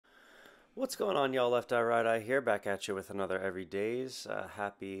What's going on, y'all? Left Eye, Right Eye here, back at you with another Everydays.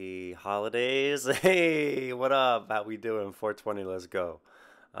 Happy holidays. Hey, what up? How we doing? 420, let's go.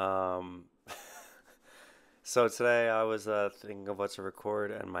 Um, so today I was thinking of what to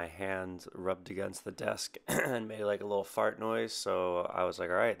record, and my hand rubbed against the desk and made like a little fart noise. So I was like,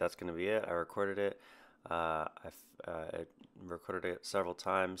 all right, that's gonna be it. I recorded it. I recorded it several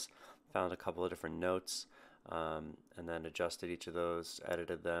times, found a couple of different notes, and then adjusted each of those,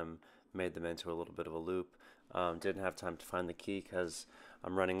 edited them, made them into a little bit of a loop. Didn't have time to find the key because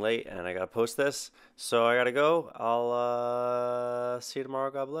I'm running late and I gotta post this. So I gotta go. I'll see you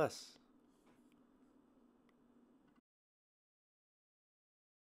tomorrow. God bless.